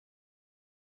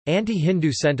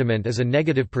Anti-Hindu sentiment is a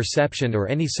negative perception or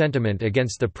any sentiment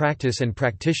against the practice and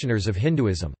practitioners of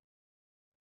Hinduism.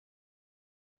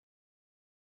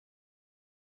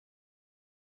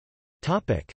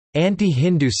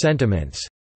 Anti-Hindu sentiments.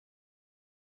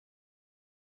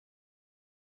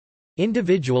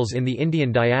 Individuals in the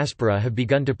Indian diaspora have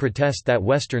begun to protest that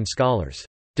Western scholars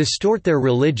distort their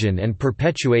religion and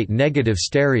perpetuate negative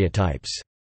stereotypes,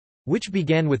 which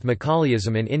began with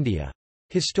Macauleyism in India.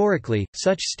 Historically,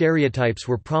 such stereotypes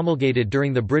were promulgated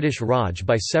during the British Raj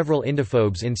by several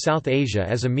Hinduphobes in South Asia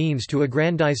as a means to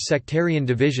aggrandize sectarian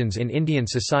divisions in Indian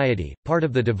society, part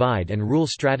of the divide and rule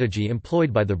strategy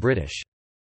employed by the British.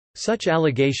 Such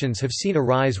allegations have seen a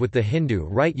rise with the Hindu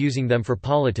right using them for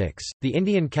politics. The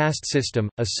Indian caste system,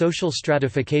 a social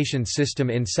stratification system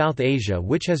in South Asia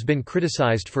which has been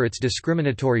criticized for its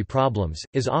discriminatory problems,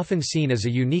 is often seen as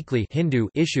a uniquely Hindu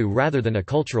issue rather than a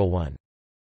cultural one.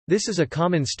 This is a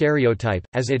common stereotype,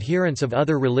 as adherents of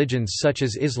other religions such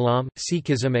as Islam,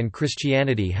 Sikhism and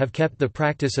Christianity have kept the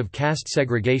practice of caste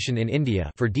segregation in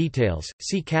India. For details,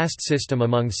 see caste system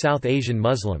among South Asian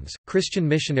Muslims. Christian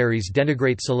missionaries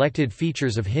denigrate selected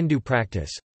features of Hindu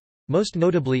practice, most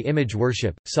notably image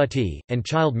worship, sati, and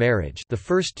child marriage. The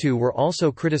first two were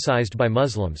also criticized by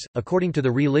Muslims. According to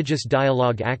the religious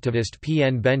dialogue activist P.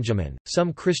 N. Benjamin,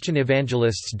 some Christian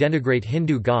evangelists denigrate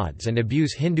Hindu gods and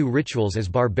abuse Hindu rituals as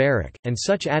barbaric, and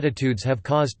such attitudes have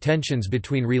caused tensions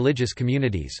between religious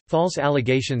communities. False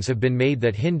allegations have been made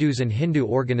that Hindus and Hindu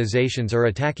organizations are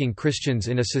attacking Christians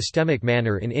in a systemic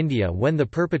manner in India when the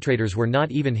perpetrators were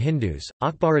not even Hindus.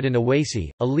 Akbaruddin Owaisi,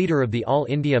 a leader of the All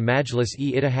India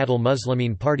Majlis-e-Ittihadul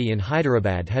Muslimin party in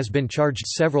Hyderabad, has been charged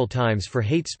several times for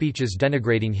hate speeches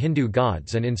denigrating Hindu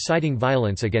gods and inciting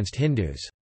violence against Hindus.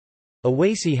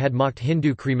 Owaisi had mocked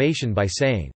Hindu cremation by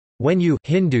saying, "When you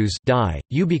Hindus die,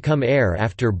 you become air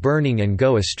after burning and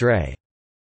go astray."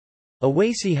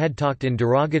 Owaisi had talked in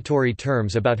derogatory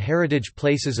terms about heritage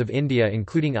places of India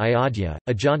including Ayodhya,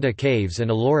 Ajanta Caves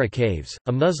and Ellora Caves.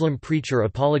 A Muslim preacher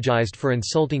apologized for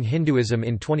insulting Hinduism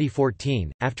in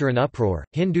 2014. After an uproar,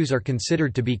 Hindus are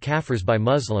considered to be kafirs by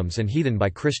Muslims and heathen by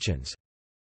Christians.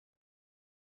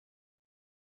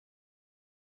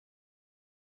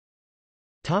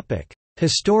 Topic: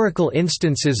 Historical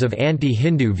instances of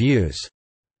anti-Hindu views.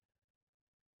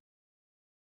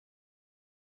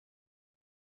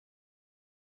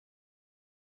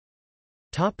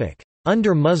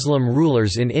 Under Muslim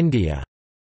rulers in India.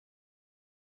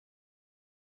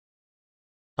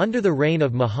 Under the reign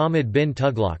of Muhammad bin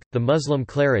Tughlaq, the Muslim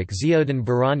cleric Ziauddin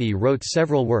Barani wrote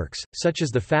several works, such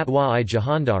as the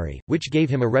Fatwa-i-Jahandari, which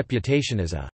gave him a reputation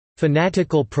as a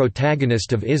fanatical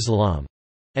protagonist of Islam,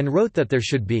 and wrote that there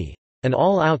should be an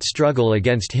all-out struggle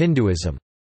against Hinduism,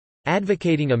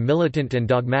 advocating a militant and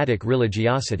dogmatic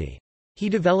religiosity. He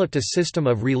developed a system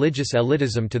of religious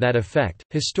elitism to that effect.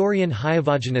 Historian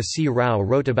Hayavajana C. Rao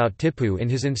wrote about Tipu in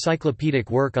his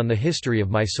encyclopedic work on the history of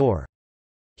Mysore.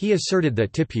 He asserted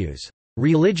that Tipu's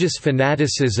religious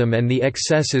fanaticism and the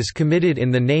excesses committed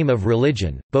in the name of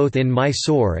religion, both in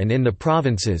Mysore and in the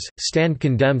provinces, stand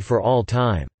condemned for all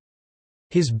time.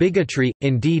 His bigotry,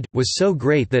 indeed, was so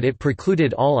great that it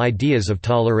precluded all ideas of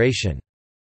toleration.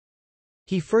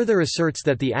 He further asserts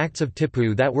that the acts of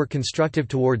Tipu that were constructive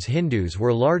towards Hindus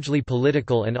were largely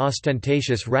political and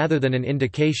ostentatious rather than an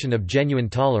indication of genuine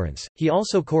tolerance. He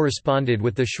also corresponded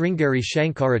with the Sringeri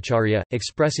Shankaracharya,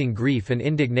 expressing grief and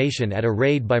indignation at a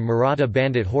raid by Maratha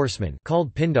bandit horsemen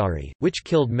called Pindari, which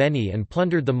killed many and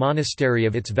plundered the monastery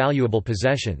of its valuable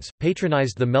possessions,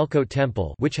 patronized the Melkote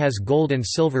temple, which has gold and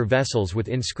silver vessels with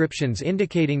inscriptions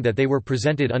indicating that they were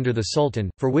presented under the Sultan,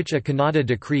 for which a Kannada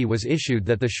decree was issued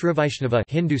that the Sri Vaishnava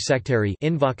Hindu sectary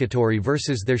invocatory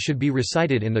verses there should be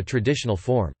recited in the traditional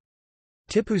form.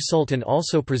 Tipu Sultan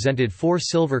also presented 4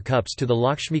 silver cups to the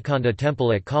Lakshmikanta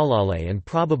temple at Kalale and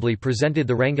probably presented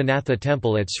the Ranganatha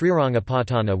temple at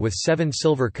Srirangapatana with 7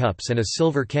 silver cups and a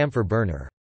silver camphor burner.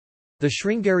 The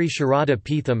Sringeri Sharada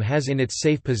Pitham has in its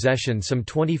safe possession some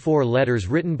 24 letters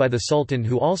written by the Sultan,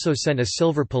 who also sent a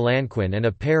silver palanquin and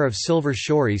a pair of silver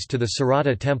shoris to the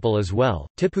Sarada temple as well.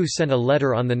 Tipu sent a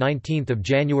letter on 19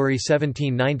 January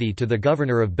 1790 to the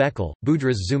governor of Bekal,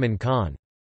 Budras Zuman Khan.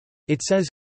 It says,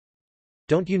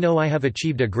 "Don't you know I have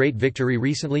achieved a great victory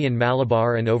recently in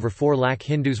Malabar and over 4 lakh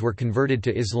Hindus were converted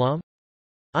to Islam?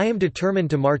 I am determined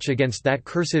to march against that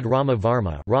cursed Rama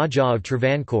Varma, Raja of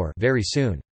Travancore, very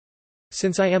soon.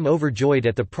 Since I am overjoyed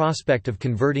at the prospect of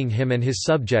converting him and his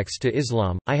subjects to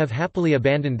Islam, I have happily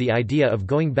abandoned the idea of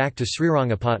going back to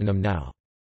Srirangapatnam now."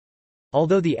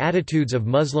 Although the attitudes of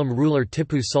Muslim ruler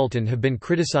Tipu Sultan have been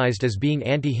criticized as being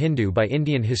anti-Hindu by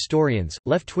Indian historians,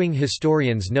 left-wing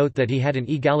historians note that he had an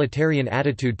egalitarian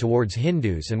attitude towards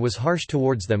Hindus and was harsh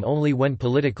towards them only when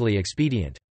politically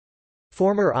expedient.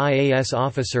 Former IAS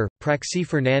officer, Praxi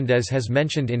Fernandez has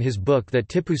mentioned in his book that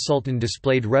Tipu Sultan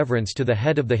displayed reverence to the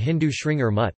head of the Hindu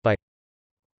Shringar Mutt. By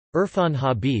Irfan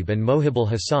Habib and Mohibul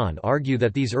Hassan argue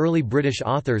that these early British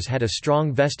authors had a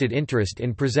strong vested interest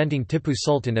in presenting Tipu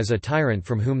Sultan as a tyrant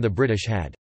from whom the British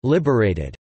had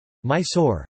liberated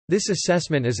Mysore. This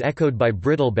assessment is echoed by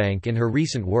Brittlebank in her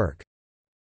recent work.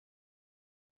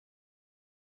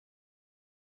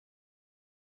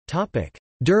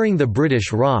 During the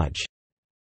British Raj.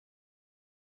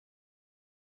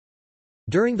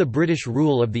 During the British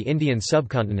rule of the Indian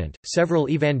subcontinent, several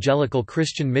evangelical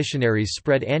Christian missionaries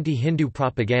spread anti-Hindu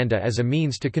propaganda as a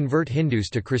means to convert Hindus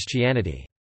to Christianity.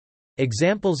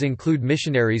 Examples include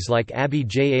missionaries like Abbe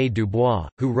J. A. Dubois,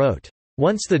 who wrote,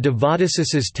 "Once the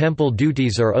devotesses' temple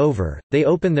duties are over, they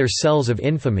open their cells of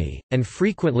infamy, and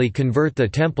frequently convert the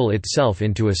temple itself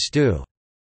into a stew.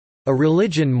 A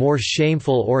religion more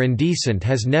shameful or indecent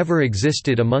has never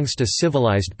existed amongst a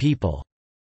civilized people."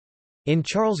 In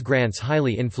Charles Grant's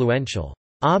highly influential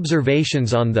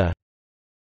Observations on the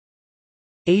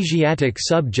Asiatic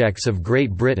Subjects of Great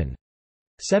Britain,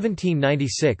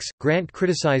 1796, Grant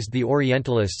criticized the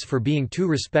Orientalists for being too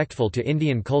respectful to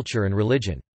Indian culture and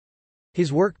religion.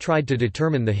 His work tried to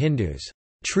determine the Hindus'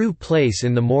 true place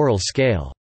in the moral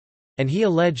scale, and he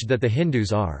alleged that the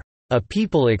Hindus are a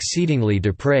people exceedingly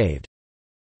depraved.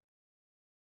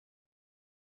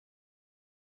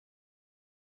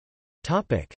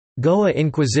 Goa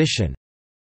Inquisition.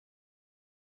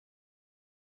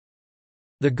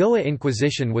 The Goa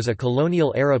Inquisition was a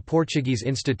colonial-era Portuguese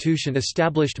institution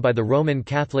established by the Roman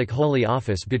Catholic Holy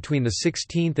Office between the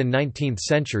 16th and 19th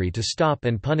century to stop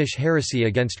and punish heresy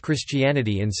against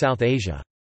Christianity in South Asia.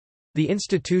 The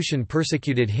institution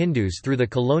persecuted Hindus through the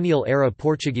colonial-era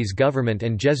Portuguese government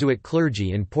and Jesuit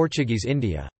clergy in Portuguese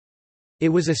India. It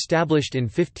was established in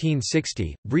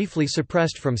 1560, briefly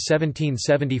suppressed from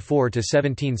 1774 to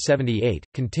 1778,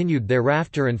 continued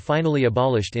thereafter and finally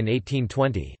abolished in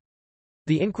 1820.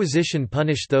 The Inquisition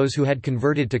punished those who had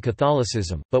converted to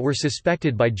Catholicism, but were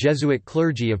suspected by Jesuit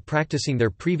clergy of practicing their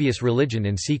previous religion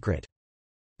in secret.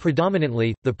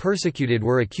 Predominantly, the persecuted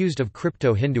were accused of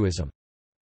crypto-Hinduism.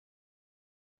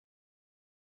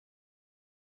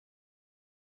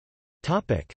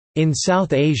 In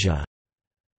South Asia.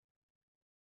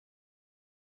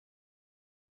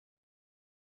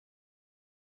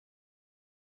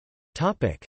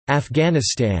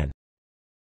 Afghanistan.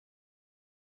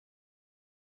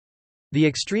 The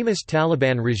extremist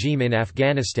Taliban regime in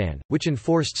Afghanistan, which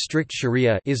enforced strict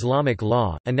Sharia Islamic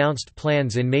law, announced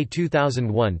plans in May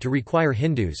 2001 to require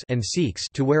Hindus and Sikhs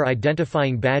to wear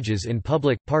identifying badges in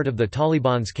public, part of the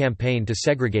Taliban's campaign to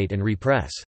segregate and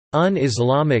repress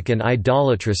un-Islamic and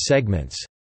idolatrous segments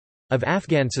of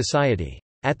Afghan society.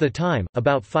 At the time,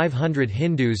 about 500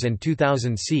 Hindus and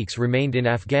 2,000 Sikhs remained in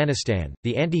Afghanistan.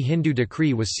 The anti-Hindu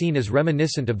decree was seen as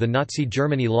reminiscent of the Nazi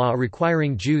Germany law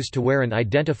requiring Jews to wear an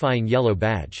identifying yellow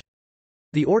badge.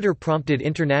 The order prompted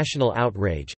international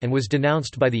outrage, and was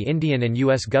denounced by the Indian and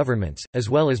U.S. governments, as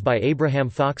well as by Abraham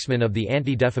Foxman of the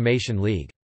Anti-Defamation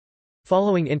League.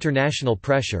 Following international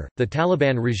pressure, the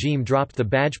Taliban regime dropped the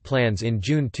badge plans in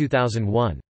June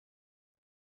 2001.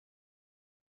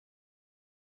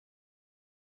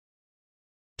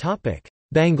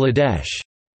 Bangladesh.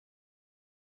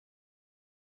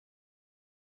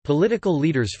 Political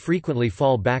leaders frequently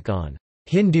fall back on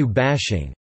Hindu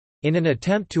bashing in an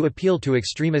attempt to appeal to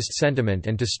extremist sentiment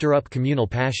and to stir up communal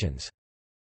passions.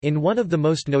 In one of the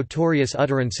most notorious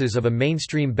utterances of a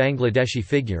mainstream Bangladeshi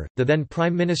figure, the then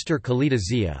Prime Minister Khalida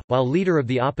Zia, while leader of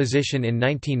the opposition in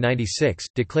 1996,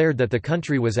 declared that the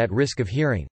country was at risk of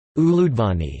hearing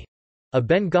Uludvani, a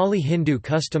Bengali Hindu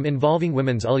custom involving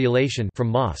women's ululation from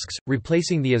mosques,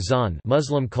 replacing the azan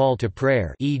Muslim call to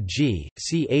prayer, e.g.,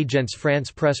 see Agence France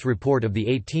Presse report of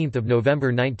 18 November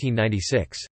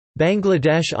 1996.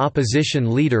 Bangladesh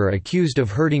opposition leader accused of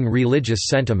hurting religious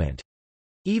sentiment.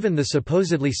 Even the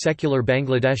supposedly secular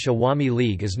Bangladesh Awami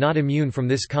League is not immune from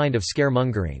this kind of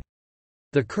scaremongering.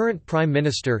 The current Prime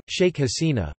Minister, Sheikh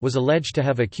Hasina, was alleged to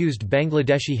have accused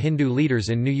Bangladeshi Hindu leaders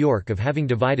in New York of having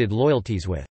divided loyalties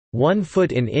with one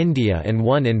foot in India and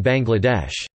one in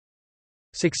Bangladesh.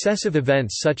 Successive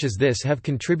events such as this have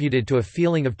contributed to a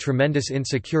feeling of tremendous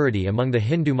insecurity among the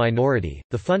Hindu minority.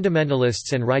 The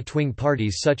fundamentalists and right-wing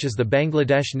parties such as the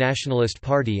Bangladesh Nationalist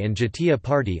Party and Jatiya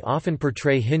Party often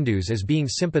portray Hindus as being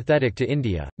sympathetic to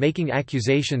India, making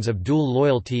accusations of dual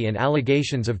loyalty and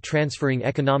allegations of transferring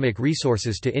economic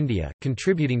resources to India,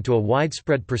 contributing to a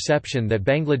widespread perception that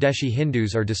Bangladeshi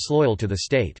Hindus are disloyal to the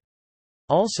state.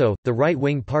 Also, the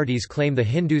right-wing parties claim the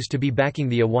Hindus to be backing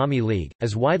the Awami League.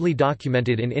 As widely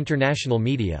documented in international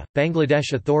media,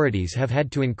 Bangladesh authorities have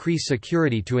had to increase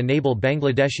security to enable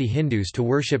Bangladeshi Hindus to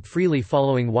worship freely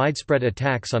following widespread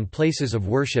attacks on places of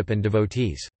worship and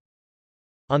devotees.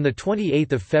 On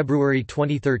 28 February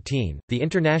 2013, the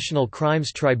International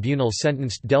Crimes Tribunal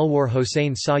sentenced Delwar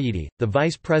Hossain Sayyidi, the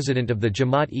vice president of the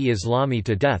Jamaat-e-Islami,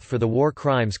 to death for the war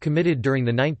crimes committed during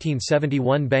the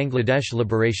 1971 Bangladesh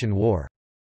Liberation War.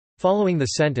 Following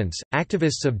the sentence,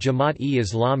 activists of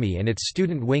Jamaat-e-Islami and its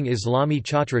student wing Islami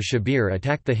Chhatra Shibir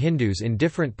attacked the Hindus in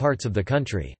different parts of the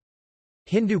country.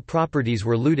 Hindu properties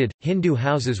were looted, Hindu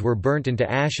houses were burnt into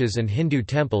ashes and Hindu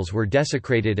temples were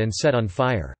desecrated and set on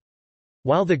fire.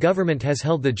 While the government has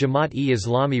held the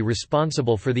Jamaat-e-Islami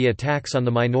responsible for the attacks on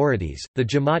the minorities, the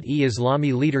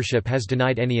Jamaat-e-Islami leadership has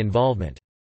denied any involvement.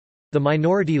 The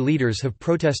minority leaders have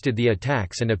protested the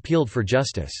attacks and appealed for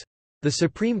justice. The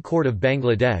Supreme Court of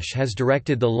Bangladesh has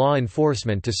directed the law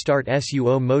enforcement to start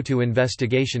suo motu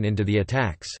investigation into the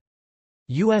attacks.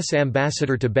 U.S.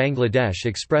 Ambassador to Bangladesh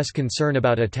expressed concern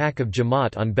about attack of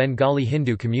Jamaat on Bengali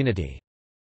Hindu community.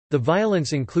 The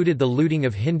violence included the looting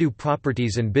of Hindu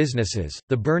properties and businesses,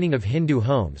 the burning of Hindu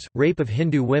homes, rape of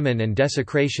Hindu women and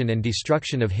desecration and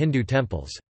destruction of Hindu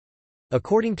temples.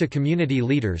 According to community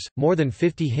leaders, more than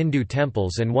 50 Hindu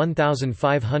temples and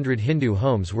 1,500 Hindu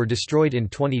homes were destroyed in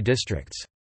 20 districts.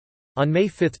 On May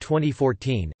 5,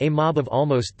 2014, a mob of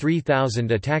almost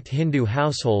 3,000 attacked Hindu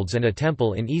households and a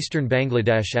temple in eastern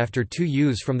Bangladesh after two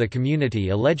youths from the community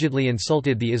allegedly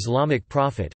insulted the Islamic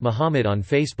prophet, Muhammad, on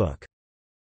Facebook.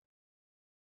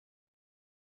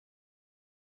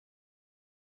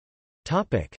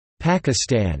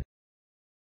 Pakistan.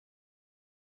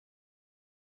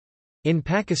 In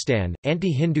Pakistan,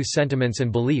 anti-Hindu sentiments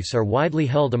and beliefs are widely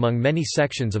held among many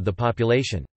sections of the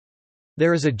population.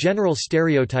 There is a general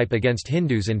stereotype against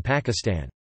Hindus in Pakistan.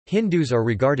 Hindus are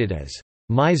regarded as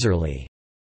miserly.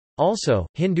 Also,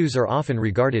 Hindus are often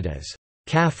regarded as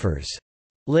kafirs,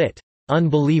 lit.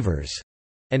 Unbelievers,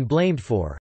 and blamed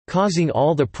for causing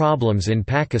all the problems in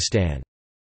Pakistan.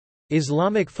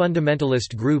 Islamic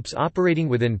fundamentalist groups operating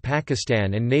within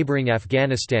Pakistan and neighboring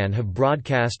Afghanistan have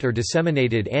broadcast or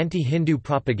disseminated anti-Hindu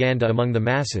propaganda among the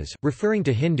masses, referring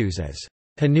to Hindus as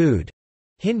Hanud.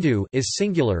 Hindu is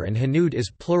singular and Hanud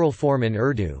is plural form in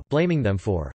Urdu, blaming them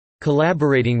for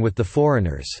collaborating with the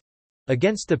foreigners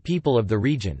against the people of the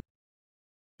region.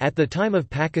 At the time of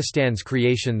Pakistan's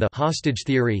creation, the hostage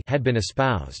theory had been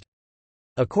espoused.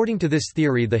 According to this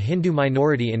theory, the Hindu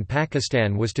minority in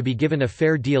Pakistan was to be given a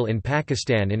fair deal in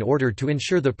Pakistan in order to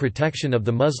ensure the protection of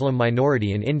the Muslim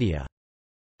minority in India.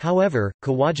 However,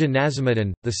 Khawaja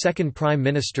Nazimuddin, the second Prime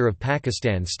Minister of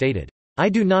Pakistan, stated, "I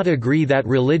do not agree that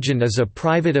religion is a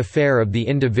private affair of the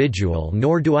individual,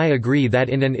 nor do I agree that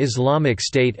in an Islamic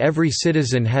state every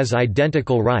citizen has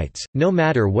identical rights, no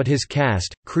matter what his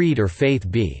caste, creed or faith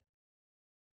be."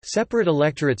 Separate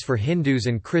electorates for Hindus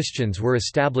and Christians were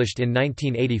established in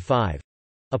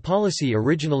 1985—a policy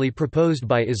originally proposed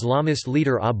by Islamist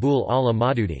leader Abul Ala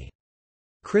Maududi.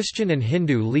 Christian and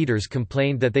Hindu leaders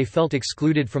complained that they felt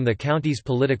excluded from the county's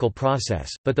political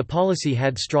process, but the policy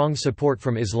had strong support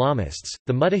from Islamists.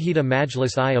 The Muttahida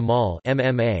Majlis-i-Amal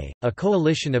 (MMA), a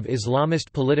coalition of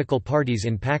Islamist political parties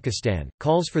in Pakistan,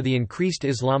 calls for the increased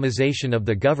Islamization of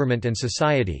the government and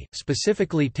society,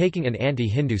 specifically taking an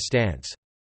anti-Hindu stance.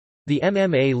 The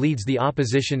MMA leads the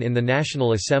opposition in the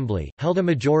National Assembly, held a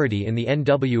majority in the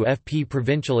NWFP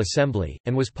Provincial Assembly,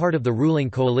 and was part of the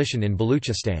ruling coalition in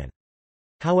Baluchistan.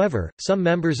 However, some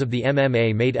members of the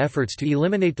MMA made efforts to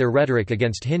eliminate their rhetoric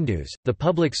against Hindus. The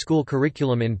public school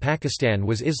curriculum in Pakistan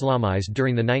was Islamized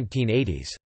during the 1980s.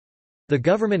 The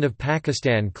government of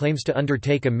Pakistan claims to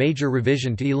undertake a major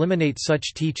revision to eliminate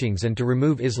such teachings and to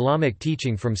remove Islamic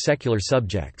teaching from secular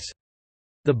subjects.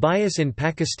 The bias in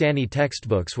Pakistani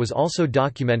textbooks was also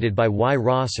documented by Y.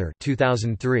 Rosser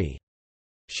 2003.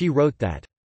 She wrote that,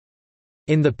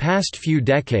 "In the past few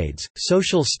decades,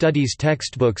 social studies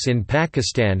textbooks in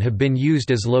Pakistan have been used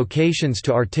as locations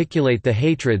to articulate the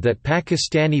hatred that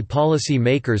Pakistani policy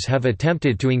makers have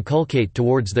attempted to inculcate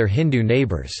towards their Hindu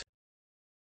neighbors,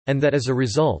 and that as a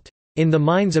result, In the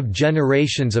minds of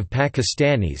generations of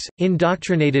Pakistanis,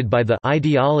 indoctrinated by the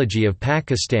ideology of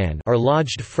Pakistan, are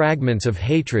lodged fragments of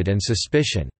hatred and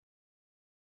suspicion.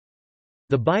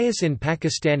 The bias in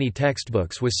Pakistani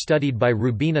textbooks was studied by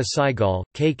Rubina Saigal,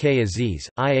 K. K. Aziz,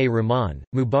 I. A. Rahman,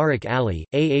 Mubarak Ali,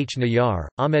 A. H. Nayar,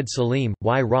 Ahmed Salim,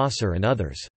 Y. Rosser and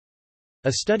others.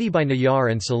 A study by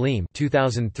Nayar and Salim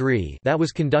 2003 that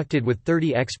was conducted with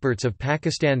 30 experts of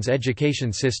Pakistan's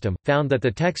education system, found that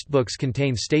the textbooks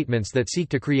contain statements that seek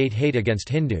to create hate against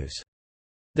Hindus.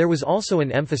 There was also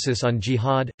an emphasis on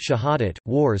jihad, shahadat,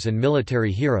 wars and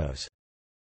military heroes.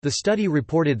 The study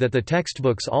reported that the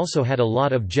textbooks also had a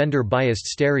lot of gender-biased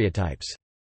stereotypes.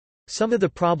 Some of the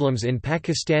problems in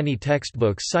Pakistani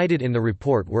textbooks cited in the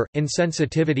report were,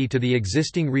 insensitivity to the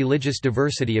existing religious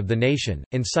diversity of the nation,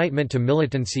 incitement to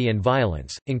militancy and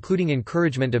violence, including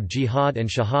encouragement of jihad and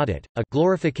shahadat, a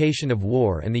glorification of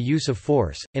war and the use of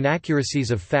force, inaccuracies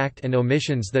of fact and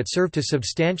omissions that serve to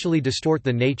substantially distort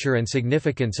the nature and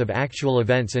significance of actual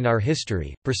events in our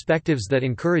history, perspectives that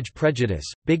encourage prejudice,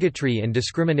 bigotry and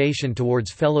discrimination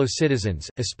towards fellow citizens,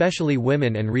 especially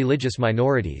women and religious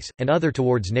minorities, and other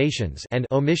towards nations, and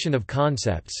omission of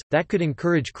concepts that could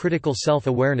encourage critical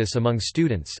self-awareness among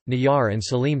students. Nayar and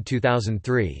Salim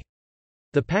 2003.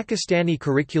 The Pakistani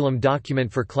curriculum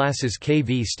document for classes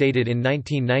KV stated in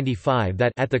 1995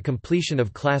 that at the completion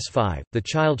of class 5, the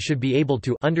child should be able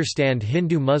to understand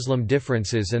Hindu-Muslim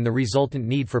differences and the resultant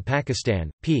need for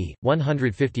Pakistan. p.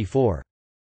 154.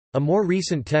 A more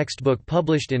recent textbook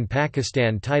published in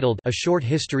Pakistan titled A Short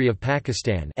History of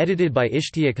Pakistan, edited by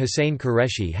Ishtiaq Hussain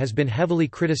Qureshi, has been heavily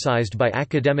criticized by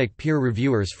academic peer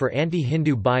reviewers for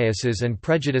anti-Hindu biases and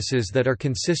prejudices that are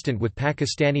consistent with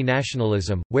Pakistani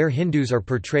nationalism, where Hindus are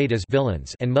portrayed as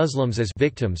villains and Muslims as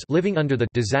victims living under the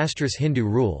disastrous Hindu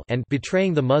rule and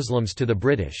betraying the Muslims to the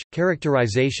British,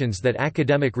 characterizations that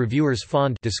academic reviewers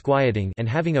found disquieting and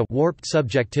having a warped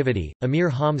subjectivity. Amir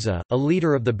Hamza, a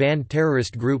leader of the banned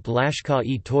terrorist group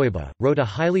Lashkar-e-Toiba, wrote a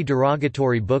highly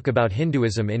derogatory book about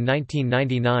Hinduism in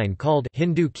 1999 called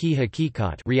Hindu Ki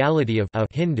Hakikat, Reality of a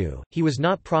Hindu. He was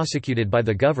not prosecuted by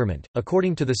the government,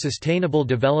 according to the Sustainable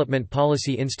Development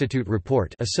Policy Institute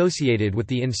report associated with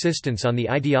the insistence on the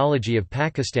ideology of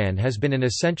Pakistan has been an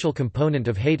essential component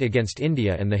of hate against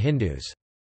India and the Hindus.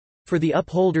 For the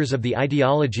upholders of the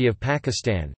ideology of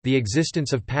Pakistan, the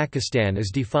existence of Pakistan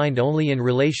is defined only in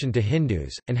relation to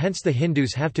Hindus, and hence the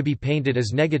Hindus have to be painted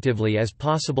as negatively as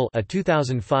possible. A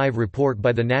 2005 report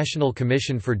by the National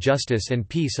Commission for Justice and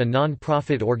Peace, a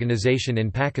non-profit organization in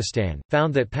Pakistan,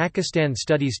 found that Pakistan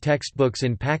studies textbooks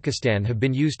in Pakistan have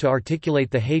been used to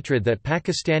articulate the hatred that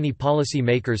Pakistani policy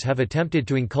makers have attempted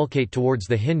to inculcate towards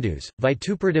the Hindus.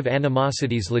 Vituperative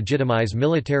animosities legitimize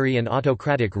military and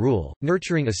autocratic rule,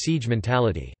 nurturing a siege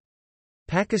mentality.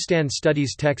 Pakistan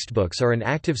studies textbooks are an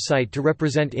active site to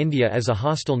represent India as a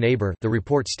hostile neighbor, the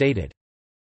report stated.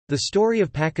 The story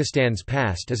of Pakistan's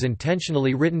past is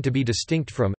intentionally written to be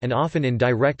distinct from, and often in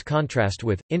direct contrast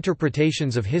with,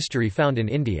 interpretations of history found in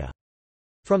India.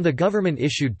 From the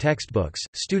government-issued textbooks,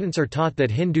 students are taught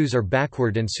that Hindus are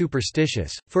backward and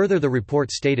superstitious. Further, the report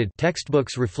stated,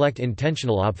 textbooks reflect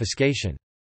intentional obfuscation.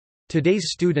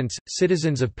 Today's students,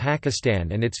 citizens of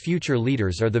Pakistan and its future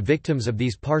leaders are the victims of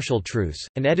these partial truths.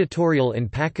 An editorial in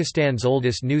Pakistan's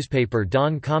oldest newspaper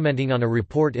Dawn, commenting on a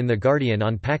report in The Guardian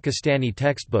on Pakistani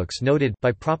textbooks, noted,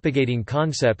 by propagating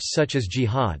concepts such as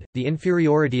jihad, the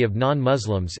inferiority of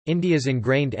non-Muslims, India's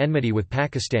ingrained enmity with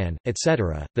Pakistan,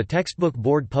 etc., the textbook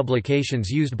board publications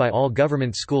used by all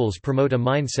government schools promote a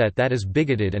mindset that is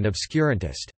bigoted and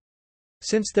obscurantist.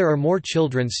 Since there are more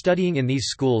children studying in these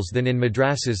schools than in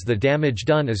madrasas, the damage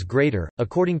done is greater.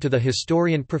 According to the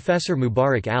historian Professor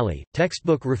Mubarak Ali,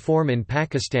 textbook reform in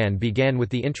Pakistan began with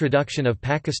the introduction of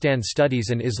Pakistan Studies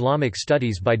and Islamic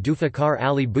Studies by Zulfikar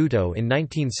Ali Bhutto in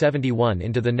 1971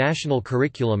 into the national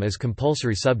curriculum as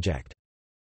compulsory subject.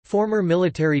 Former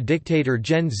military dictator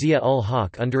Gen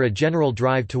Zia-ul-Haq, under a general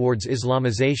drive towards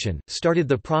Islamization, started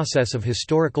the process of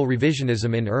historical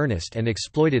revisionism in earnest and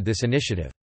exploited this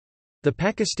initiative. The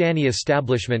Pakistani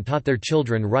establishment taught their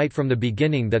children right from the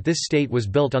beginning that this state was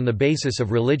built on the basis of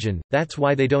religion, that's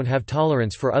why they don't have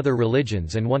tolerance for other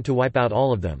religions and want to wipe out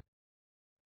all of them.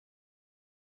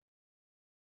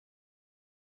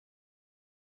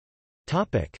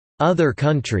 Other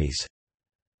countries.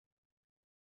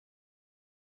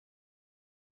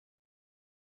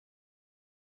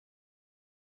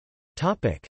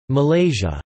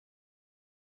 Malaysia.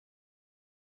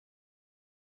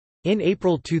 In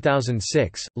April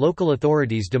 2006, local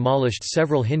authorities demolished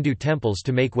several Hindu temples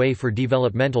to make way for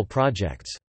developmental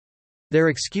projects. Their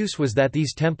excuse was that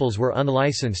these temples were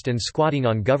unlicensed and squatting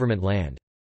on government land.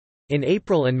 In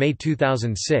April and May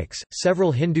 2006,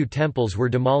 several Hindu temples were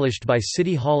demolished by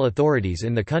City Hall authorities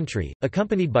in the country,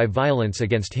 accompanied by violence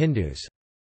against Hindus.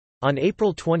 On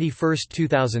April 21,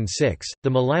 2006, the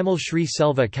Malaimal Sri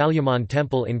Selva Kalyaman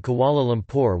temple in Kuala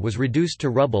Lumpur was reduced to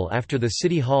rubble after the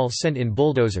City Hall sent in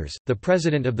bulldozers. The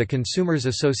president of the Consumers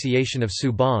Association of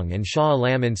Subang and Shah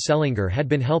Alam in Selangor had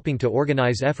been helping to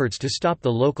organize efforts to stop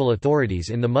the local authorities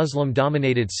in the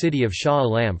Muslim-dominated city of Shah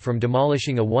Alam from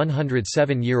demolishing a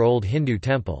 107-year-old Hindu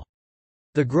temple.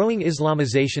 The growing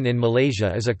Islamization in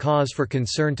Malaysia is a cause for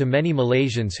concern to many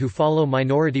Malaysians who follow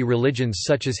minority religions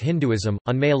such as Hinduism.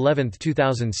 On May 11,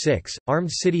 2006, armed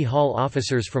City Hall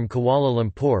officers from Kuala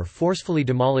Lumpur forcefully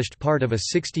demolished part of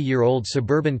a 60-year-old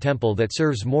suburban temple that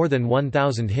serves more than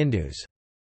 1,000 Hindus.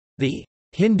 The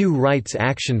Hindu Rights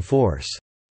Action Force,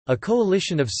 a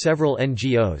coalition of several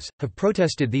NGOs, have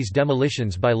protested these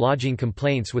demolitions by lodging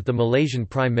complaints with the Malaysian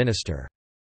Prime Minister.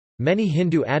 Many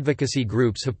Hindu advocacy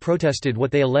groups have protested what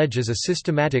they allege is a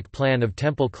systematic plan of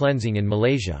temple cleansing in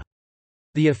Malaysia.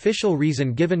 The official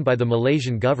reason given by the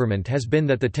Malaysian government has been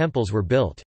that the temples were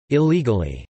built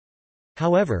illegally.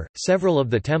 However, several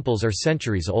of the temples are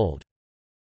centuries old.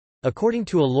 According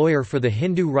to a lawyer for the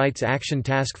Hindu Rights Action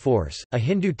Task Force, a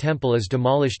Hindu temple is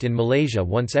demolished in Malaysia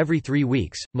once every 3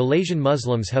 weeks. Malaysian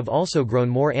Muslims have also grown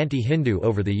more anti-Hindu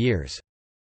over the years.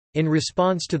 In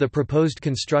response to the proposed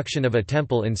construction of a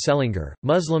temple in Selangor,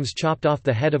 Muslims chopped off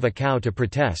the head of a cow to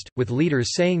protest, with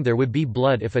leaders saying there would be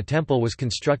blood if a temple was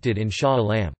constructed in Shah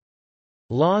Alam.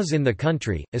 Laws in the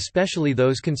country, especially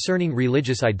those concerning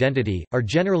religious identity, are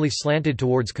generally slanted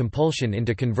towards compulsion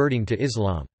into converting to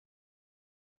Islam.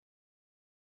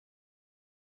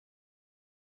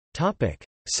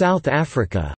 South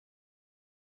Africa.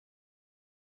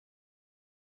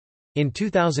 In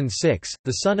 2006,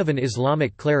 the son of an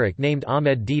Islamic cleric named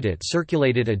Ahmed Deedat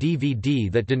circulated a DVD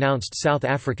that denounced South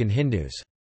African Hindus.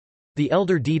 The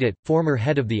elder Deedat, former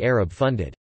head of the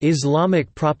Arab-funded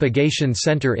Islamic Propagation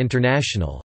Centre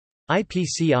International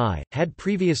 (IPCI), had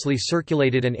previously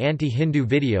circulated an anti-Hindu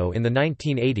video in the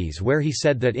 1980s where he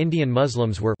said that Indian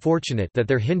Muslims were fortunate that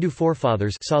their Hindu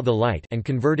forefathers saw the light and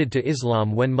converted to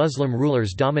Islam when Muslim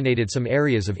rulers dominated some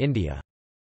areas of India.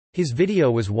 His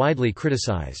video was widely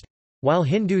criticized. While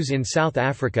Hindus in South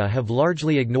Africa have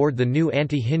largely ignored the new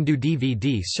anti-Hindu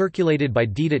DVD circulated by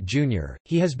Deedat Jr.,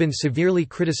 he has been severely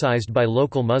criticized by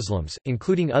local Muslims,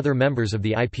 including other members of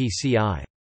the IPCI.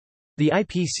 The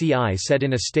IPCI said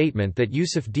in a statement that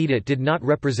Yusuf Deedat did not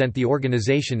represent the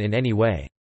organization in any way.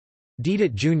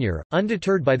 Deedat Jr.,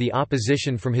 undeterred by the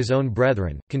opposition from his own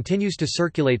brethren, continues to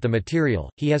circulate the material.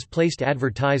 He has placed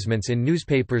advertisements in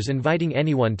newspapers inviting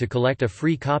anyone to collect a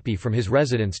free copy from his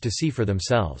residence to see for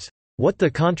themselves what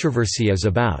the controversy is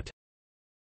about.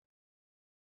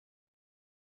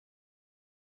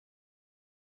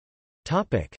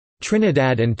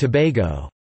 Trinidad and Tobago.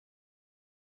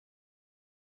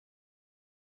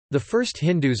 The first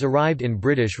Hindus arrived in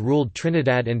British-ruled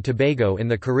Trinidad and Tobago in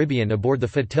the Caribbean aboard the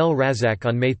Fatel Razak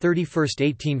on May 31,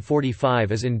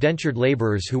 1845 as indentured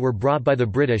labourers who were brought by the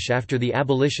British after the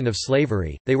abolition of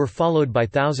slavery. They were followed by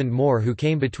 1,000 more who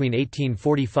came between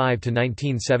 1845 to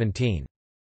 1917.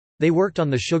 They worked on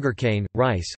the sugarcane,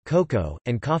 rice, cocoa,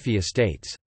 and coffee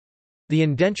estates. The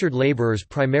indentured labourers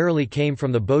primarily came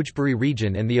from the Bhojpuri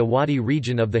region and the Awadhi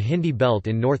region of the Hindi belt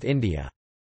in North India.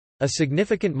 A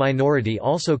significant minority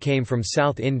also came from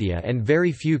South India and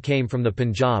very few came from the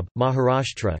Punjab,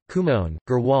 Maharashtra, Kumaon,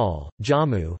 Garhwal,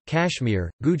 Jammu,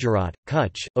 Kashmir, Gujarat,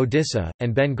 Kutch, Odisha,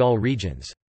 and Bengal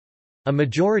regions. A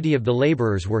majority of the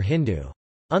labourers were Hindu.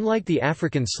 Unlike the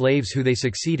African slaves who they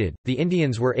succeeded, the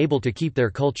Indians were able to keep their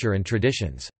culture and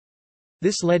traditions.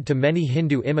 This led to many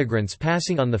Hindu immigrants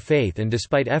passing on the faith, and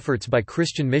despite efforts by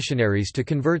Christian missionaries to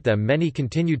convert them, many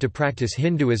continued to practice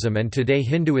Hinduism, and today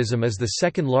Hinduism is the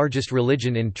second largest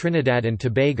religion in Trinidad and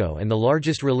Tobago and the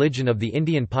largest religion of the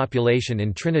Indian population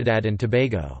in Trinidad and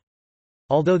Tobago.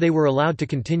 Although they were allowed to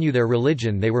continue their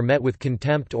religion, they were met with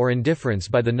contempt or indifference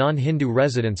by the non-Hindu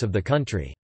residents of the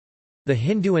country. The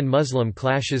Hindu and Muslim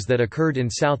clashes that occurred in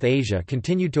South Asia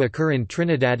continued to occur in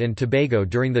Trinidad and Tobago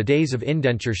during the days of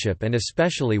indentureship and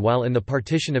especially while in the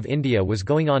partition of India was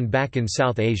going on back in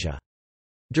South Asia.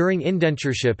 During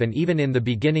indentureship and even in the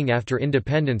beginning after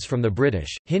independence from the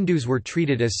British, Hindus were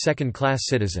treated as second-class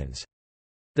citizens.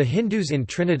 The Hindus in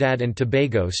Trinidad and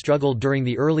Tobago struggled during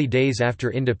the early days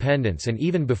after independence and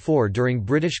even before during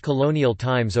British colonial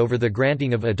times over the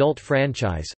granting of adult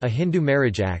franchise, a Hindu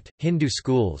Marriage Act, Hindu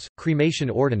schools, cremation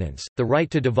ordinance, the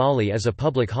right to Diwali as a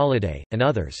public holiday, and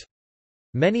others.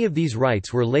 Many of these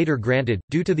rights were later granted,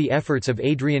 due to the efforts of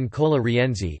Adrian Kola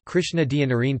Rienzi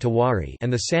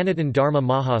and the Sanatan Dharma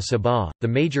Maha Sabha, the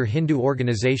major Hindu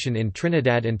organization in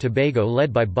Trinidad and Tobago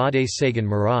led by Bade Sagan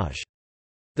Maharaj.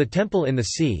 The Temple in the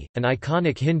Sea, an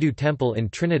iconic Hindu temple in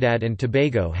Trinidad and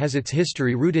Tobago, has its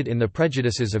history rooted in the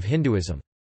prejudices of Hinduism.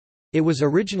 It was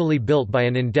originally built by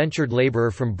an indentured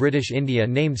labourer from British India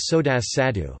named Sodas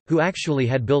Sadhu, who actually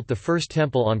had built the first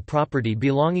temple on property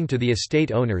belonging to the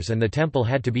estate owners, and the temple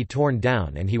had to be torn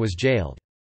down and he was jailed.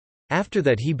 After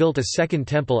that he built a second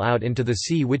temple out into the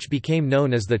sea which became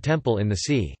known as the Temple in the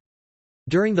Sea.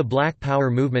 During the Black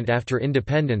Power movement after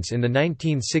independence in the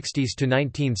 1960s to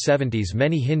 1970s,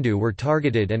 many Hindu were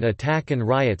targeted and attack and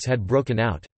riots had broken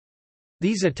out.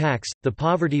 These attacks, the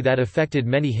poverty that affected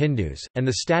many Hindus, and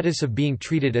the status of being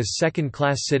treated as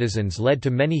second-class citizens led to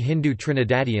many Hindu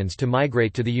Trinidadians to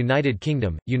migrate to the United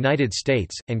Kingdom, United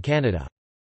States, and Canada.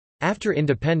 After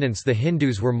independence, the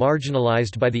Hindus were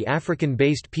marginalized by the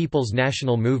African-based People's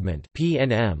National Movement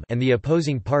 (PNM) and the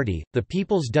opposing party, the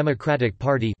People's Democratic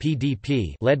Party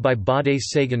 (PDP), led by Bade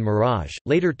Sagan Maharaj,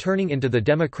 later turning into the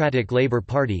Democratic Labour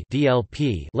Party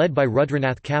 (DLP), led by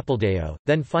Rudranath Kapildeo,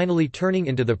 then finally turning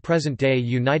into the present-day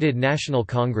United National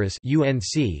Congress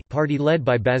 (UNC) party led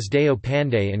by Basdeo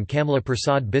Pandey and Kamla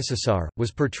Prasad Bisasar,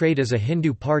 was portrayed as a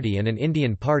Hindu party and an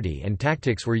Indian party, and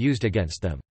tactics were used against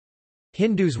them.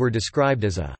 Hindus were described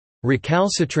as a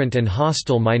recalcitrant and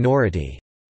hostile minority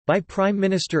by Prime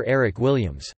Minister Eric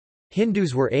Williams.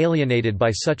 Hindus were alienated by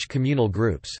such communal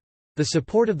groups. The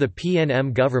support of the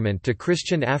PNM government to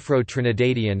Christian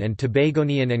Afro-Trinidadian and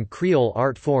Tobagonian and Creole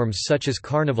art forms such as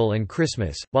Carnival and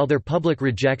Christmas, while their public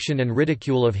rejection and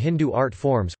ridicule of Hindu art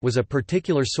forms, was a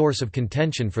particular source of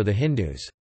contention for the Hindus.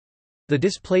 The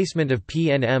displacement of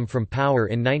PNM from power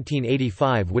in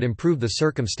 1985 would improve the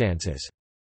circumstances.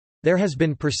 There has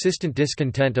been persistent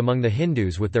discontent among the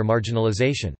Hindus with their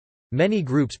marginalization. Many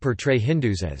groups portray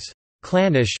Hindus as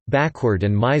clannish, backward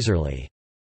and miserly.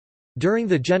 During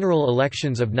the general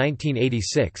elections of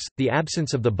 1986, the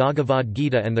absence of the Bhagavad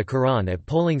Gita and the Quran at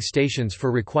polling stations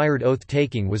for required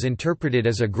oath-taking was interpreted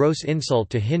as a gross insult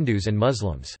to Hindus and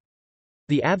Muslims.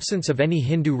 The absence of any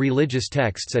Hindu religious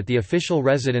texts at the official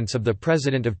residence of the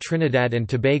President of Trinidad and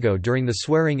Tobago during the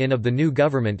swearing-in of the new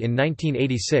government in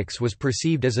 1986 was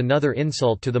perceived as another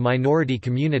insult to the minority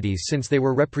communities since they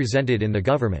were represented in the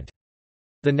government.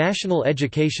 The national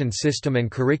education system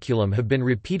and curriculum have been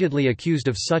repeatedly accused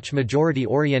of such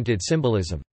majority-oriented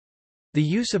symbolism. The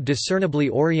use of discernibly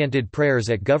oriented prayers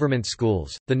at government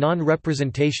schools, the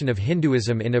non-representation of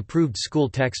Hinduism in approved school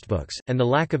textbooks, and the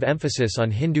lack of emphasis on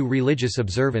Hindu religious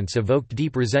observance evoked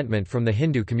deep resentment from the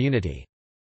Hindu community.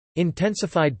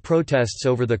 Intensified protests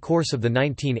over the course of the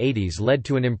 1980s led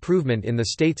to an improvement in the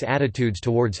state's attitudes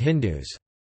towards Hindus.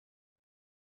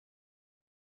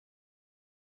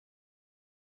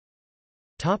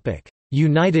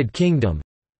 United Kingdom.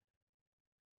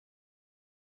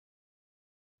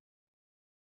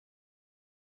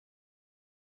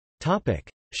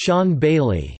 Shaun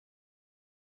Bailey.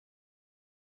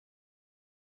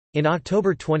 In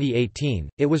October 2018,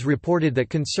 it was reported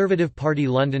that Conservative Party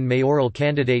London mayoral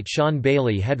candidate Shaun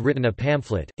Bailey had written a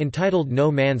pamphlet, entitled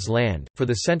No Man's Land, for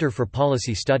the Centre for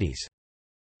Policy Studies.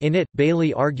 In it,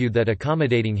 Bailey argued that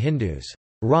accommodating Hindus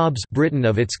robs Britain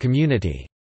of its community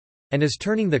and is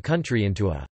turning the country into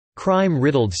a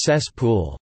crime-riddled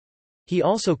cesspool. He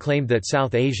also claimed that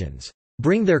South Asians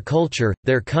bring their culture,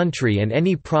 their country and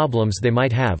any problems they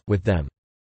might have, with them,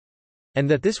 and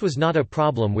that this was not a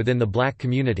problem within the black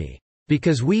community,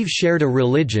 because we've shared a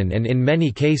religion and in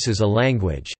many cases a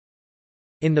language.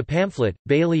 In the pamphlet,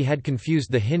 Bailey had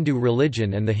confused the Hindu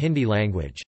religion and the Hindi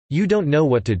language. You don't know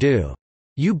what to do.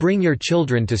 You bring your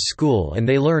children to school and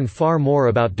they learn far more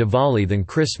about Diwali than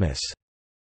Christmas.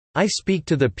 I speak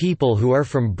to the people who are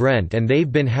from Brent and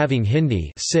they've been having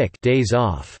Hindi sick days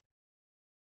off.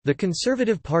 The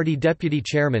Conservative Party deputy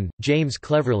chairman, James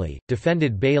Cleverly,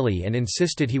 defended Bailey and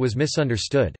insisted he was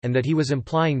misunderstood, and that he was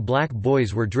implying black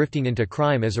boys were drifting into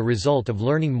crime as a result of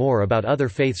learning more about other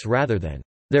faiths rather than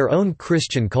their own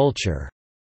Christian culture.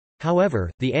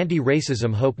 However, the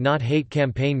Anti-Racism Hope Not Hate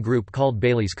campaign group called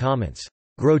Bailey's comments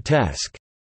grotesque.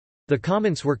 The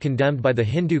comments were condemned by the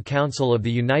Hindu Council of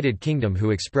the United Kingdom, who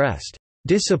expressed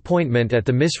disappointment at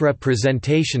the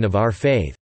misrepresentation of our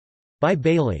faith by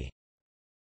Bailey.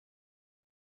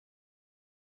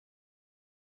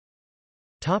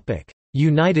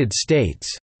 United States.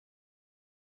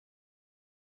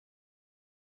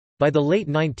 By the late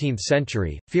 19th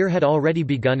century, fear had already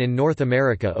begun in North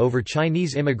America over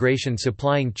Chinese immigration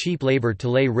supplying cheap labor to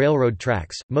lay railroad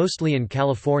tracks, mostly in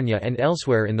California and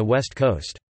elsewhere in the West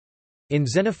Coast. In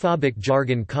xenophobic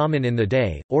jargon common in the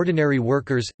day, ordinary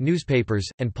workers, newspapers,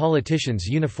 and politicians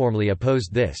uniformly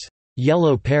opposed this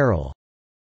yellow peril.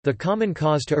 The common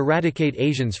cause to eradicate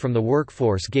Asians from the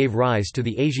workforce gave rise to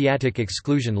the Asiatic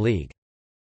Exclusion League.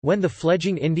 When the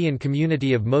fledgling Indian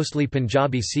community of mostly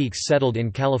Punjabi Sikhs settled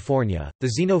in California,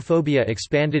 the xenophobia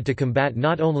expanded to combat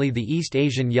not only the East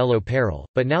Asian Yellow Peril,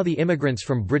 but now the immigrants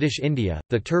from British India,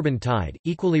 the Turban Tide,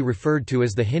 equally referred to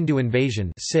as the Hindu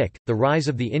invasion. The rise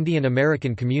of the Indian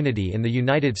American community in the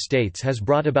United States has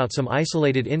brought about some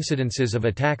isolated incidences of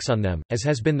attacks on them, as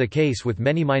has been the case with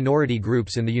many minority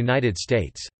groups in the United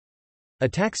States.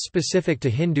 Attacks specific to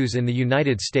Hindus in the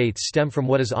United States stem from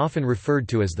what is often referred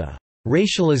to as the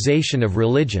racialization of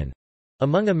religion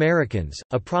among Americans,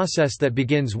 a process that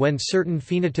begins when certain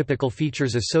phenotypical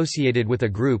features associated with a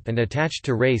group and attached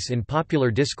to race in popular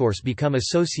discourse become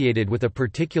associated with a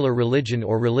particular religion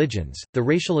or religions. The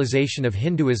racialization of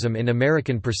Hinduism in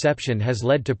American perception has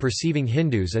led to perceiving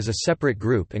Hindus as a separate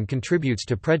group and contributes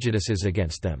to prejudices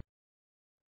against them.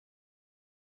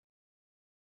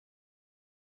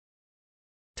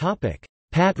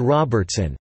 Pat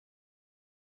Robertson.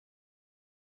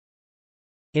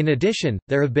 In addition,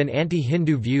 there have been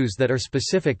anti-Hindu views that are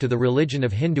specific to the religion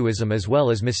of Hinduism as well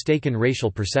as mistaken racial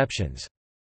perceptions.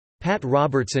 Pat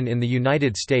Robertson in the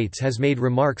United States has made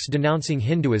remarks denouncing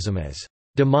Hinduism as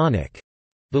demonic,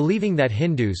 believing that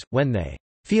Hindus, when they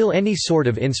feel any sort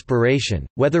of inspiration,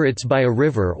 whether it's by a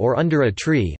river or under a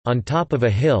tree, on top of a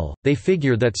hill, they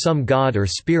figure that some god or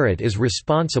spirit is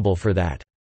responsible for that.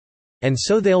 And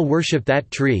so they'll worship that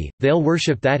tree, they'll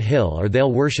worship that hill, or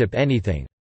they'll worship anything.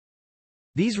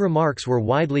 These remarks were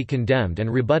widely condemned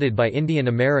and rebutted by Indian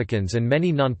Americans and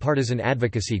many nonpartisan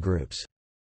advocacy groups.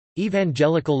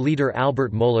 Evangelical leader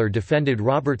Albert Mohler defended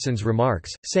Robertson's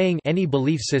remarks, saying, "Any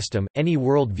belief system, any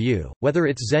world view, whether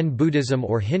it's Zen Buddhism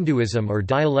or Hinduism or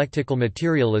dialectical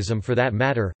materialism for that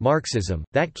matter, Marxism,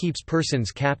 that keeps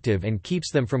persons captive and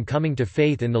keeps them from coming to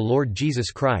faith in the Lord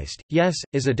Jesus Christ, yes,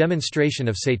 is a demonstration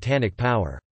of satanic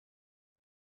power."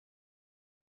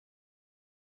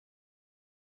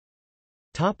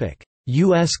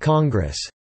 U.S. Congress.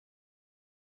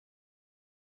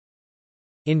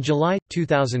 In July,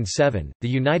 2007, the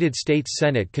United States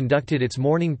Senate conducted its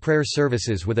morning prayer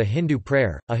services with a Hindu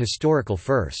prayer, a historical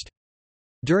first.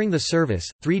 During the service,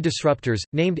 3 disruptors,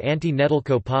 named Antti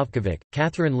Nedelko Pavkovic,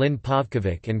 Catherine Lynn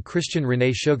Pavkovic and Christian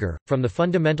Renee Sugar, from the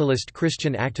fundamentalist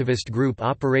Christian activist group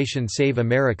Operation Save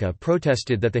America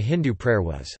protested that the Hindu prayer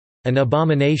was an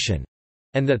abomination,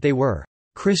 and that they were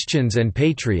Christians and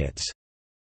patriots.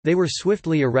 They were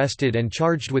swiftly arrested and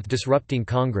charged with disrupting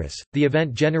Congress. The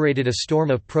event generated a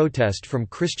storm of protest from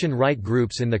Christian right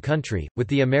groups in the country, with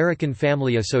the American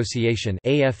Family Association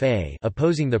 (AFA)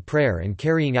 opposing the prayer and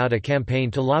carrying out a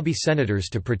campaign to lobby senators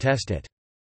to protest it.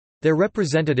 Their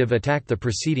representative attacked the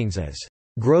proceedings as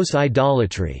gross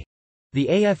idolatry. The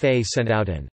AFA sent out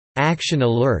an action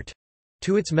alert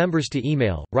to its members to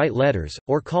email, write letters,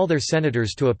 or call their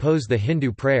senators to oppose the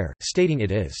Hindu prayer, stating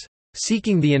it is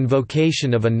seeking the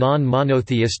invocation of a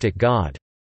non-monotheistic God.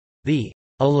 The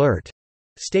alert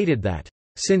stated that,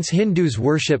 since Hindus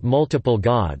worship multiple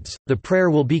gods, the prayer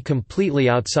will be completely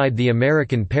outside the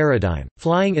American paradigm,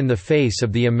 flying in the face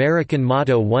of the American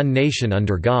motto One Nation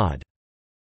Under God.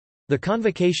 The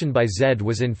convocation by Zed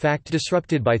was in fact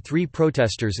disrupted by 3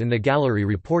 protesters in the gallery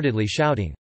reportedly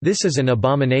shouting, "This is an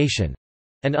abomination!"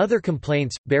 And other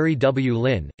complaints. Barry W.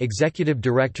 Lynn, executive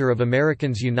director of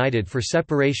Americans United for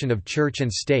Separation of Church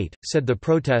and State, said the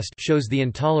protest shows the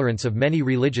intolerance of many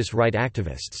religious right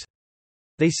activists.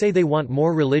 They say they want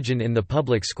more religion in the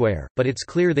public square, but it's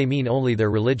clear they mean only their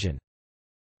religion.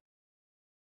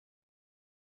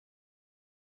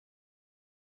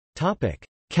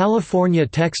 California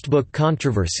textbook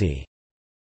controversy.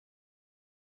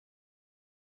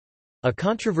 A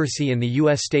controversy in the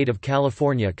U.S. state of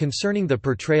California concerning the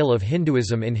portrayal of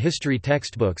Hinduism in history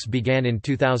textbooks began in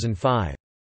 2005.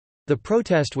 The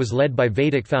protest was led by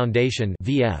Vedic Foundation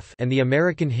 (VF) and the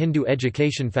American Hindu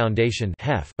Education Foundation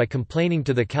 (HEF) by complaining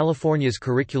to the California's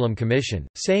Curriculum Commission,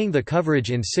 saying the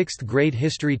coverage in 6th grade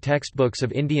history textbooks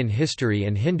of Indian history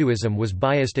and Hinduism was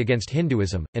biased against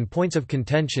Hinduism, and points of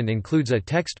contention includes a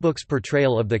textbook's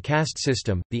portrayal of the caste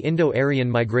system, the Indo-Aryan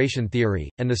migration theory,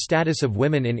 and the status of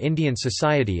women in Indian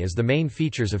society as the main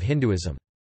features of Hinduism.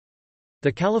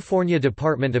 The California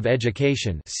Department of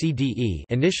Education (CDE)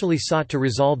 initially sought to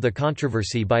resolve the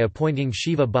controversy by appointing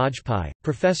Shiva Bajpai,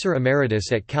 professor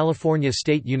emeritus at California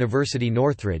State University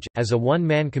Northridge, as a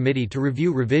one-man committee to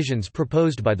review revisions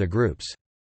proposed by the groups.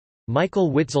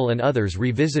 Michael Witzel and others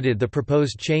revisited the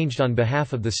proposed change on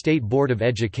behalf of the State Board of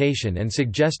Education and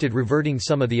suggested reverting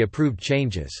some of the approved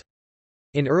changes.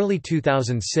 In early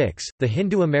 2006, the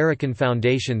Hindu American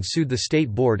Foundation sued the state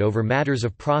board over matters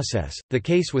of process. The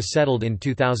case was settled in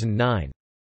 2009.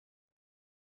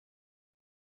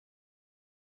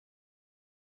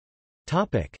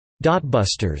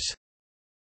 Dotbusters.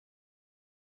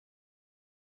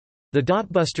 The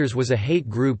Dotbusters was a hate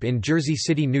group in Jersey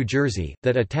City, New Jersey,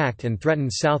 that attacked and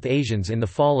threatened South Asians in the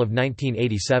fall of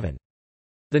 1987.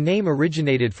 The name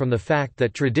originated from the fact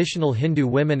that traditional Hindu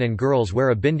women and girls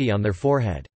wear a bindi on their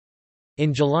forehead.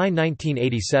 In July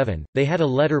 1987, they had a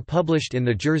letter published in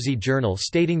the Jersey Journal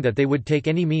stating that they would take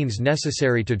any means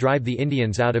necessary to drive the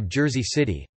Indians out of Jersey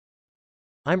City.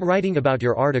 I'm writing about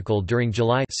your article during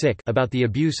July about the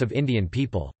abuse of Indian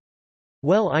people.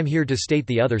 Well, I'm here to state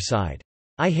the other side.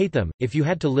 I hate them. If you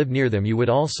had to live near them you would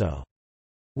also.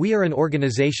 We are an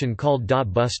organization called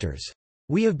Dotbusters.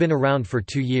 We have been around for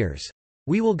 2 years.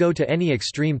 We will go to any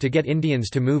extreme to get Indians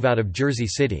to move out of Jersey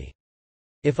City.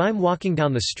 If I'm walking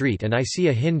down the street and I see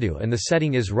a Hindu and the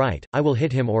setting is right, I will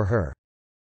hit him or her.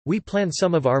 We plan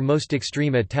some of our most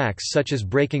extreme attacks such as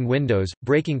breaking windows,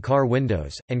 breaking car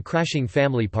windows, and crashing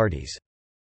family parties.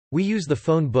 We use the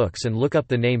phone books and look up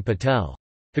the name Patel.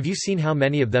 Have you seen how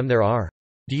many of them there are?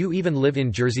 Do you even live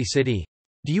in Jersey City?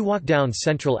 Do you walk down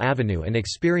Central Avenue and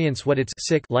experience what it's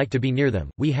like to be near them?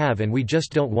 We have, and we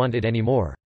just don't want it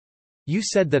anymore. You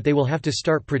said that they will have to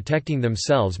start protecting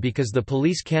themselves because the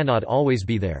police cannot always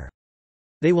be there.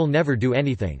 They will never do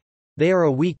anything. They are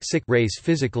a weak, sick race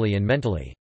physically and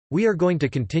mentally. We are going to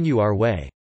continue our way.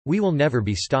 We will never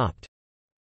be stopped.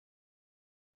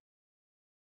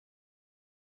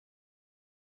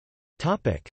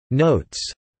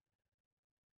 Notes.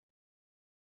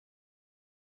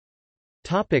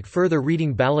 Further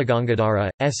reading Balagangadhara,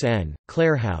 S.N.,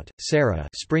 Claerhaut, Sarah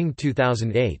Spring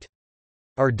 2008.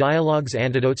 Are Dialogues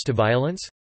Antidotes to Violence?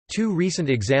 2 recent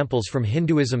examples from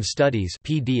Hinduism Studies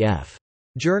PDF.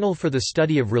 Journal for the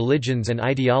Study of Religions and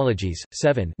Ideologies,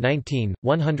 7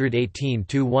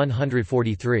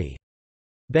 118–143.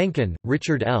 Benkin,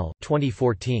 Richard L.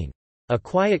 2014. A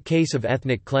Quiet Case of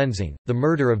Ethnic Cleansing, The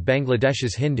Murder of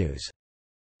Bangladesh's Hindus.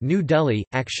 New Delhi,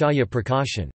 Akshaya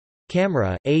Prakashan.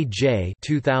 Camera, A.J.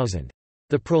 2000.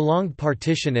 The Prolonged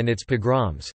Partition and Its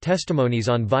Pogroms, Testimonies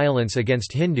on Violence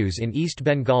Against Hindus in East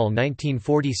Bengal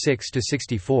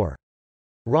 1946–64.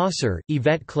 Rosser,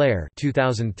 Yvette Claire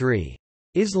 2003.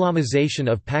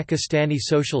 Islamization of Pakistani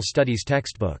Social Studies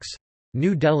Textbooks.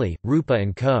 New Delhi, Rupa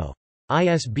 & Co.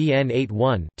 ISBN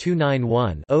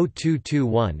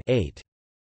 81-291-0221-8.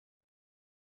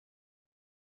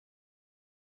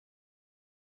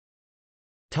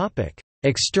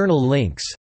 External links.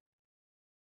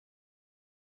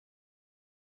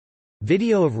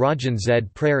 Video of Rajan Z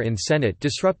prayer in Senate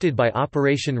disrupted by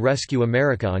Operation Rescue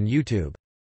America on YouTube.